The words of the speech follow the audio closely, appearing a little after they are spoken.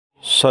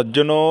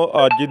सज्जनों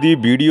अज दी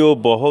वीडियो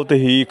बहुत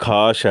ही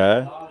खास है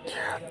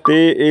तो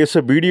इस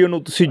वीडियो नूं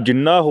तुसीं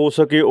जिन्ना हो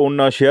सके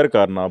उन्ना शेयर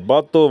करना,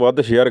 वध तो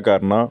वध शेयर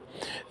करना।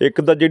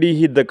 एक तो जिहड़ी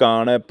ही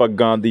दुकान है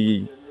पग्गां दी,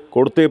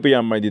 कुर्ते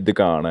पजामे की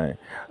दुकान है,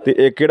 तो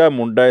एक जिहड़ा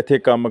मुंडा इत्थे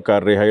काम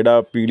कर रहा जिहड़ा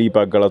पीली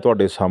पग वाला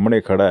तुहाडे सामने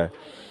खड़ा है,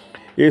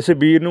 इस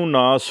वीर नूं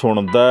ना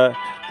सुणदा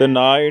ते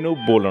ना इहनूं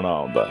बोलना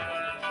आउंदा।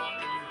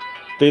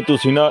 ते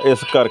तुसीं ना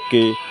इस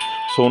करके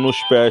सोनू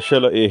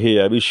स्पैशल यह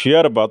है भी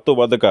शेयर वध तो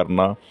वध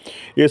करना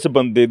इस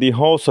बंदे की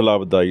हौसला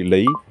अफजाई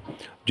लई।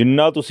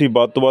 जिन्ना तुसीं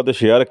वध तो वध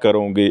शेयर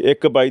करोगे,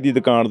 एक बाई की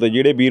दुकान ते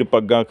जिहड़े वीर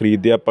पग्गां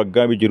खरीददे आ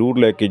पग्गां भी जरूर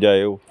लैके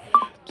जाओ।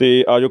 तो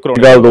आजो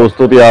कराउणी गल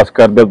दोस्तों, तो आस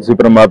करदा तुसीं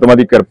परमात्मा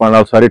की किरपा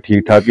नाल सारे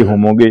ठीक ठाक ही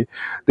होवोगे।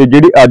 तो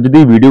जिहड़ी अज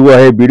दी वीडियो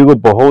है, वीडियो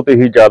बहुत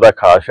ही ज़्यादा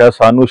खास है,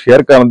 सानू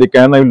शेयर करन दी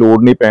कहण दी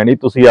लोड़ नहीं पैनी,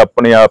 तुसीं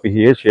अपने आप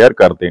ही ये शेयर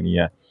कर देनी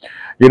है।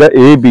 जिहड़ा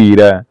ये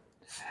वीर है,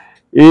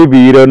 ये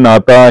वीर ना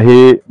तो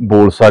ये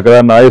बोल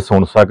सकता ना ये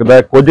सुन सकता।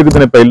 कुछ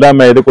दिन पहला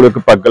मैं ये एक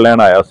पग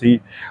लैन आया सी,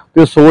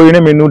 तो सो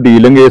इन्हें मैनू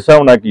डीलिंग इस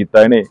हिसाब नाल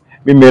कीता इन्हें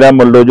भी मेरा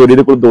मल्लो जो ये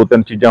दो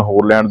तीन चीज़ां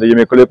होर लैण दे,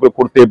 जिवें कोल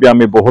कुर्ते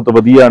पजामे बहुत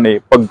वधिया ने,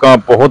 पग्गां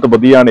बहुत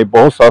वधिया ने,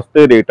 बहुत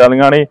सस्ते रेट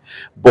वालियां ने,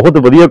 बहुत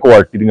वधिया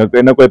क्वालिटी दीयां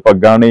इन्हां कोल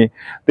पग्गां ने।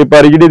 ते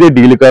पर जिहड़े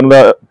डील करन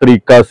दा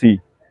तरीका सी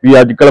भी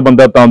अजकल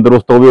बंदा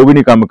तंदुरुस्त होवे, वो भी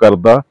नहीं काम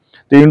करदा।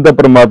 ते इहनूं तां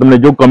परमात्मा ने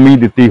जो कमी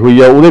दित्ती हुई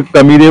है, उहदे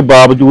कमी दे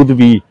बावजूद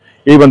भी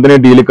ये बंदे ने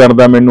डील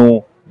करदा मैनू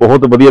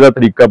बहुत वधिया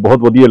तरीका बहुत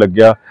वधिया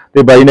लग्या।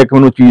 तो बाई ने एक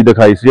मैनू चीज़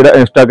दिखाई सी, जिहड़ा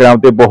इंस्टाग्राम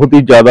ते बहुत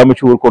ही ज़्यादा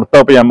मशहूर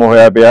कुर्ता पजामा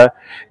होया पिया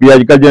भी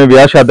अजकल जिवें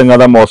विआह शादियां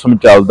दा मौसम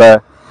चलदा है,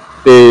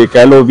 तो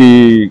कह लो भी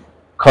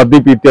खाधी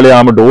पीती वाले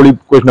आम डोल ही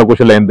कुछ ना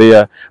कुछ लैंदे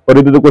आ, पर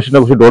इहदे तो कुछ ना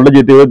कुछ डुੱਲ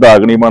जे ते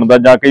दाग नहीं बनता।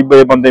 जां कई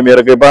बंदे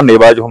मेरे अगे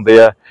बहानेबाज हुंदे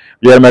आ,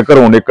 यार मैं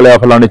घरों निकलिया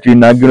फलानी चीज़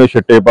लंघ गई,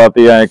 छिट्टे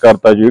पाते, ऐ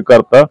करता जी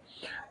करता।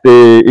 तो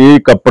ये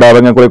कपड़ा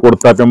वालियां कोल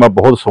कुर्ता पजामा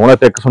बहुत सोहना।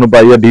 तो एक तुहानूं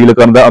बाई डील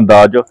करन दा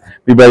अंदाज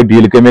भी बाई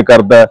डील किवें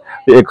करदा,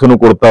 ते एक तुहानूं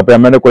कुर्ता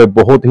पजामा इहनां कोल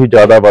बहुत ही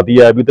ज़्यादा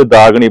वधिया है भी, तो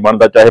दाग नहीं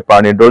बनता, चाहे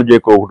पानी डुੱਲ जे,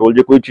 कोक डुੱਲ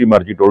जे, कोई चीज़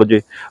मर्जी डुੱਲ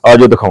जे। आ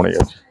जाओ दिखाउणे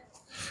अज।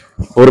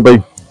 और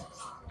बाई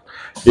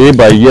ये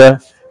बाई है,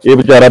 ये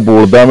बेचारा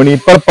बोलदा भी नहीं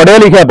पर पढ़िया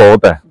लिखिया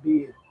बहुत है,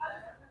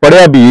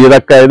 पढ़िया BA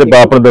तक है, इहदे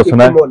बाप ने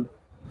दसना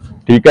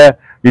ठीक है,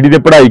 जिहड़ी ते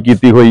पढ़ाई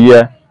कीती हुई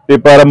है। ते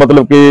पर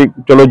मतलब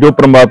कि चलो जो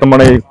परमात्मा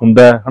ने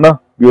हुंदा है ना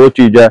भी वो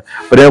चीज़ है।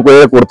 पर ये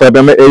कोई कुर्ता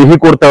पजामा, यही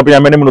कुर्ता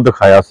पजामे ने मैनूं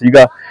दिखाया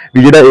सीगा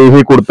भी जिहड़ा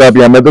यही कुर्ता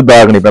पजामा तो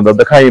दाग नहीं पैंदा।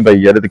 दिखाई बाई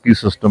यार की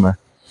सिस्टम है,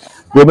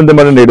 जो बंदे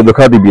मैंने नेड़े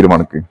दिखा दी वीर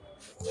बन के।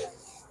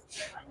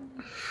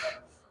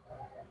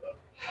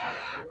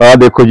 आ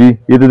देखो जी,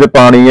 ये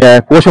पानी है,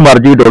 कुछ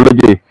मर्जी डुੱਲ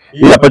जे,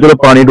 ये आप चलो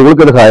पानी डोल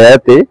के दिखाया है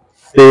ते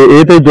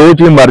ये जो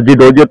चीज़ मर्जी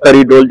डुੱਲ जे,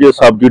 तरी डुੱਲ जे,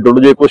 सब्जी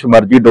डुੱਲ जे, कुछ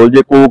मर्जी डुੱਲ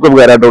जे, कोक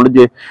वगैरह डुੱਲ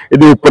जे,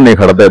 ये उपर नहीं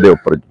खड़ता, ये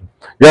उपर जी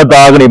या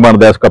दाग नहीं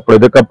बनता इस कपड़े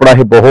ते। कपड़ा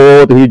ही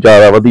बहुत ही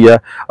ज़्यादा वधिया।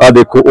 आ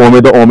देखो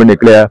उवें तो उवें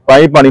निकलिया,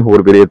 पानी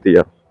होर वीरे ते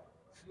यार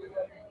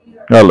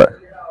गल है।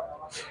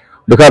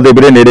 दिखा दे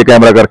वीरे, नेड़े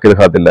कैमरा करके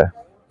दिखा दे, लै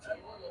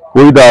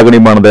कोई दाग नहीं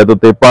बनता इहदे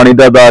उत्ते। पानी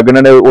का दाग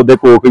इन्होंने उहदे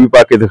कोक भी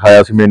पा के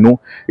दिखाया सी मैनू,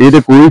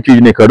 ये कोई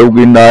चीज़ नहीं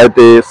खड़ूगी ना,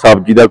 तो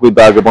सब्जी का कोई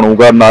दाग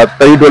बनूगा ना,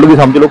 तरी डुੱਲ गई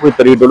समझ लो, कोई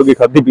तरी डुੱਲ गई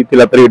खाधी पीती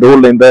ला तरी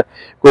डोल लैंदा,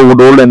 कोई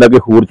डोल लैंदा, कोई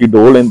होर चीज़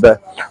डोल लैंदा।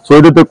 सो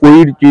ये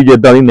कोई चीज़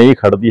इदां दी नहीं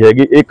खड़ती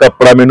हैगी। ये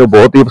कपड़ा मैनू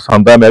बहुत ही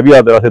पसंद आ, मैं भी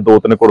आपदे वास्ते दो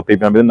तीन कुर्ते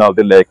पजामे नाल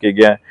दे लैके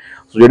गया।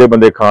 सो जिहड़े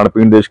बंदे खाण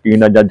पीण दे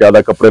शौकीन आ जां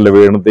ज़्यादा कपड़े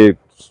लवेड़न ते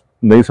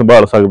नहीं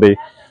संभाल सकते,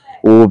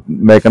 वो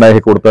मैं कहना यह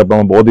कुर्ता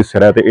पजामा बहुत ही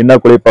सिरा है। तो इन्होंने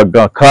को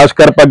पग्गां,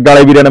 खासकर पग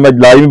वाले वीरां ने मैं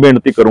लाजमी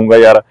बेनती करूंगा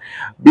यार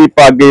भी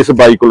पग इस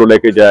बाई को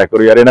लैके जाया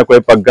करो यार। इन्होंने को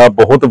पग्गां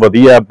बहुत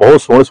वधिया,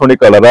 बहुत सोहने सोहने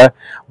कलर है,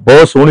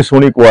 बहुत सोहनी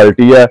सोहनी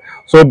क्वालिटी है।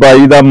 सो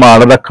बाई का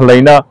मान रखण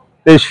लई ना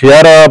ते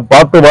शेयर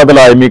वध तो वध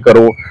लाजमी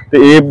करो।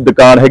 तो ये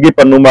दुकान हैगी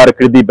पन्नू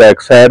मार्केट की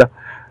बैक साइड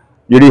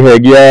जिहड़ी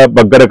हैगी आ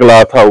बग्गर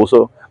क्लॉथ हाउस।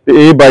 तो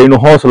ये बाई नूं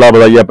हौसला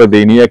अफजाई आप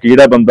देनी है कि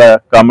जिहड़ा बंदा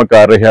काम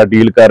कर रहा,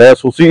 डील कर रहा,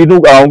 तुसीं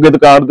इहनूं आओगे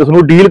दुकान ते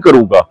तुहानूं डील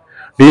करूगा,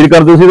 डील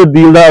कर तो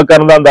डील का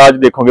करने का अंदाज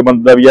देखोगे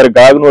बंदा भी यार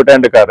गाहक नूं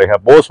अटेंड कर रहा,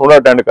 बहुत सोहना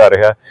अटेंड कर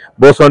रहा,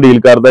 बहुत सोहना डील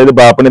करता। ये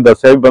बाप ने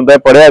दस्सिया भी बंदा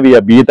पढ़िया भी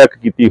है, BA तक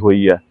की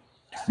हुई है,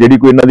 जिहड़ी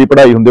कोई इन्हां दी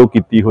पढ़ाई हुंदी वो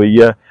की हुई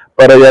है,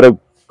 पर यार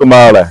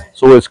कमाल है।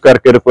 सो इस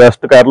करके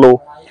रिक्वेस्ट कर लो,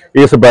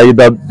 इस बाई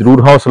का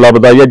जरूर हौसला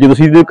अफजाई है। जो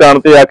तुसीं दुकान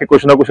पर आके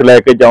कुछ ना कुछ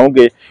लैके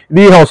जाओगे,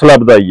 इहदी हौसला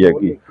अफजाई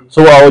हैगी।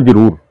 सो आओ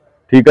जरूर,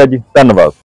 ठीक है जी, धन्नवाद।